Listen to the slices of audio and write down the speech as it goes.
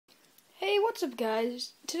What's up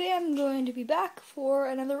guys? Today I'm going to be back for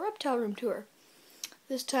another reptile room tour.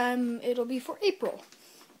 This time it'll be for April.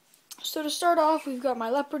 So to start off, we've got my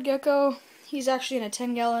leopard gecko. He's actually in a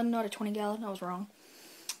 10 gallon, not a 20 gallon, I was wrong.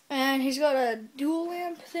 And he's got a dual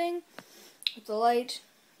lamp thing with the light,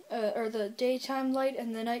 or the daytime light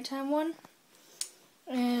and the nighttime one.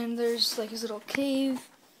 And there's like his little cave.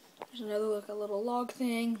 There's another like a little log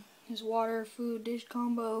thing, his water, food, dish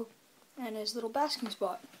combo, and his little basking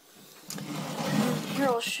spot. Here,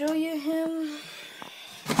 I'll show you him.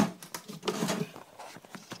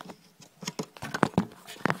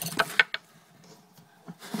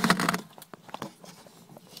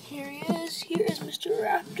 Here he is. Here is Mr.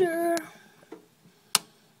 Raptor.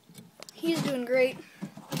 He's doing great.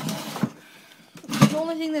 The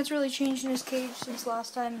only thing that's really changed in his cage since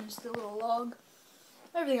last time is the little log.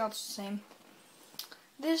 Everything else is the same.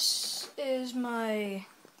 This is my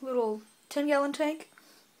little 10 gallon tank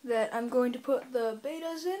that I'm going to put the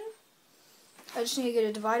betas in. I just need to get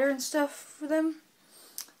a divider and stuff for them.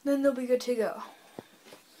 Then they'll be good to go.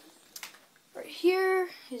 Right here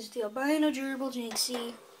is the albino gerbil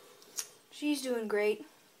Jinxie. She's doing great.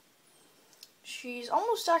 She's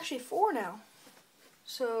almost actually 4 now.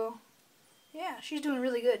 So, yeah, she's doing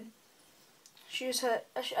really good. She just had,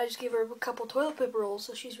 I just gave her a couple toilet paper rolls,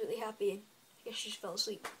 so she's really happy. I guess she just fell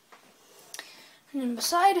asleep. And then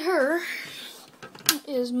beside her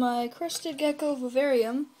is my crested gecko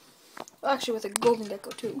vivarium. Well, actually with a golden gecko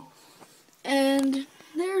too. And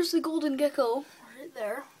there's the golden gecko right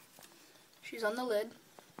there. She's on the lid.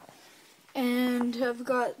 And I've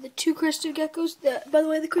got the 2 crested geckos. By the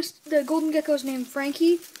way, the golden gecko is named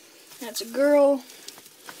Frankie. That's a girl.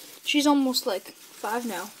 She's almost like 5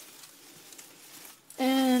 now.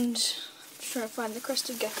 And I'm just trying to find the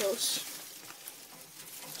crested geckos.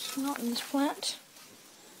 It's not in this plant.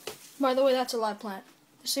 By the way, that's a live plant.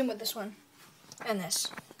 The same with this one. And this.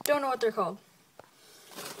 Don't know what they're called.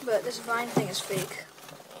 But this vine thing is fake.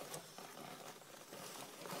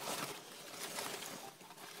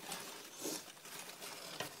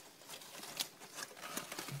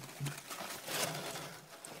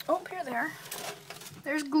 Oh, here they are.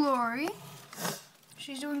 There's Glory.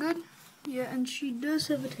 She's doing good. Yeah, and she does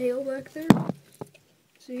have a tail back there.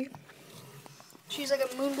 See? She's like a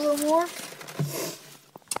moonblow morph.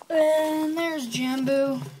 And there's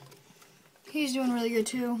Jambu. He's doing really good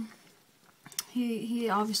too. He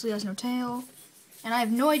obviously has no tail. And I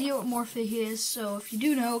have no idea what morph he is, so if you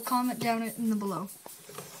do know, comment down it in the below.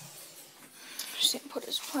 Just gonna put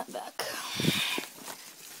his plant back.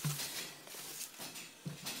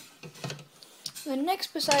 The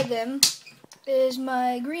next beside them is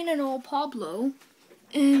my green and old Pablo,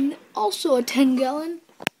 and also a 10 gallon.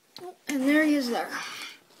 And there he is there.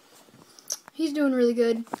 He's doing really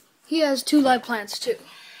good. He has 2 live plants too.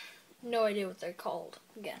 No idea what they're called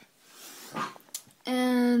again.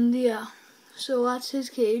 And yeah, so that's his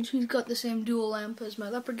cage. He's got the same dual lamp as my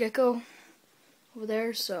leopard gecko over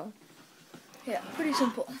there, so yeah, pretty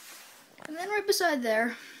simple. And then right beside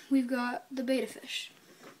there, we've got the betta fish.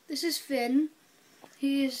 This is Finn.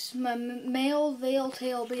 He's my male veil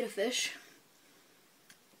tail betta fish.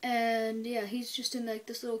 And yeah, he's just in like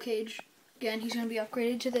this little cage. Again, he's going to be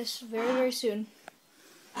upgraded to this very, very soon.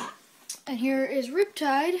 And here is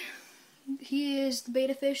Riptide. He is the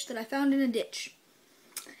betta fish that I found in a ditch.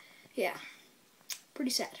 Yeah, pretty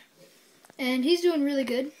sad. And he's doing really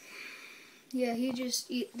good. Yeah,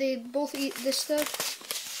 they both eat this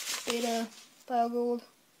stuff. Beta, Biogold.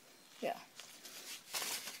 Yeah.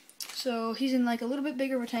 So he's in like a little bit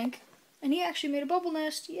bigger of a tank. And he actually made a bubble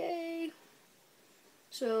nest. Yay!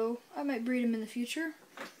 So I might breed him in the future.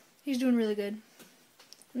 He's doing really good.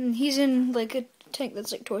 And he's in like a tank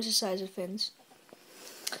that's like twice the size of Finn's.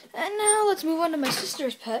 And now let's move on to my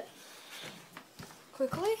sister's pet.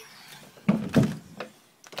 Quickly.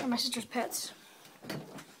 Or my sister's pets.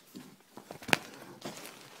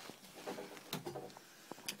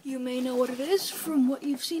 You may know what it is from what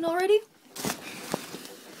you've seen already.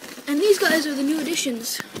 And these guys are the new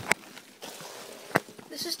additions.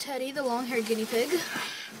 This is Teddy, the long-haired guinea pig.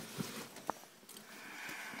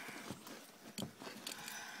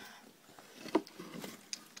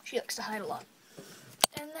 She likes to hide a lot.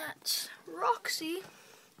 And that's Roxy,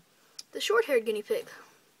 the short-haired guinea pig.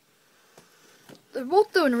 They're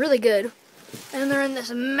both doing really good. And they're in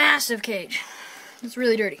this massive cage. It's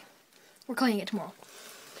really dirty. We're cleaning it tomorrow.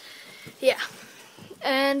 Yeah.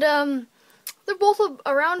 And they're both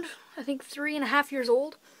around, I think, 3.5 years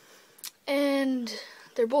old. And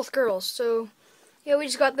they're both girls. So, yeah, we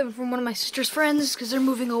just got them from one of my sister's friends because they're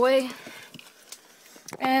moving away.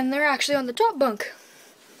 And they're actually on the top bunk.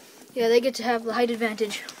 Yeah, they get to have the height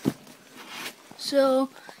advantage. So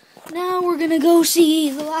now we're gonna go see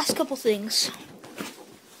the last couple things.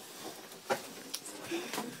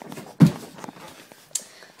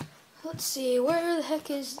 Let's see, where the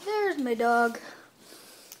heck is, there's my dog.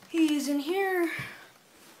 He's in here,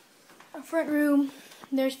 front room.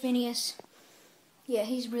 There's Phineas. Yeah,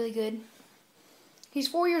 he's really good. He's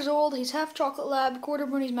 4 years old, he's half chocolate lab, quarter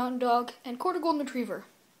Bernese mountain dog, and quarter golden retriever.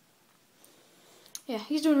 Yeah,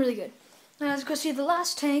 he's doing really good. Now let's go see the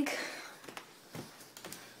last tank.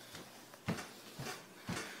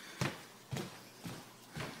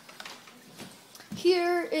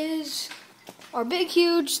 Here is our big,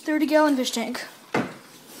 huge 30-gallon fish tank.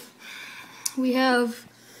 We have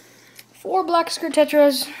 4 black skirt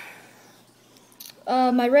tetras,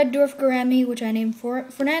 my red dwarf gourami, which I named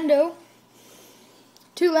Fernando,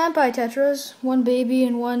 2 lamprey tetras, 1 baby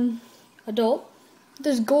and 1 adult.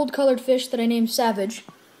 This gold-colored fish that I named Savage.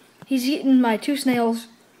 He's eaten my 2 snails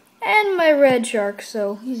and my red shark,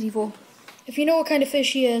 so he's evil. If you know what kind of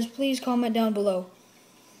fish he is, please comment down below.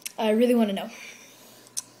 I really want to know.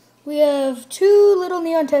 We have 2 little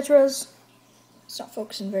neon tetras. It's not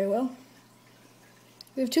focusing very well.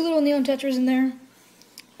 We have 2 little neon tetras in there.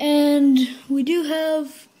 And we do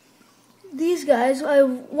have these guys.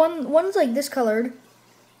 One's like this colored,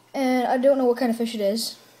 and I don't know what kind of fish it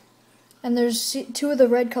is. And there's 2 of the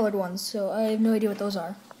red colored ones, so I have no idea what those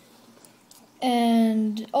are.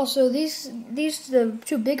 And also these the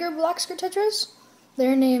 2 bigger black skirt tetras.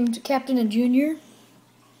 They're named Captain and Junior.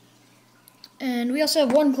 And we also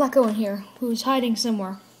have 1 pleco in here who's hiding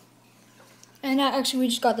somewhere. And actually we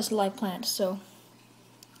just got this live plant, so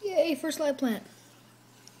yay, first live plant.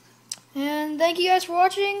 And thank you guys for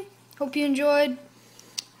watching. Hope you enjoyed.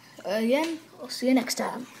 Again, I'll see you next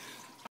time.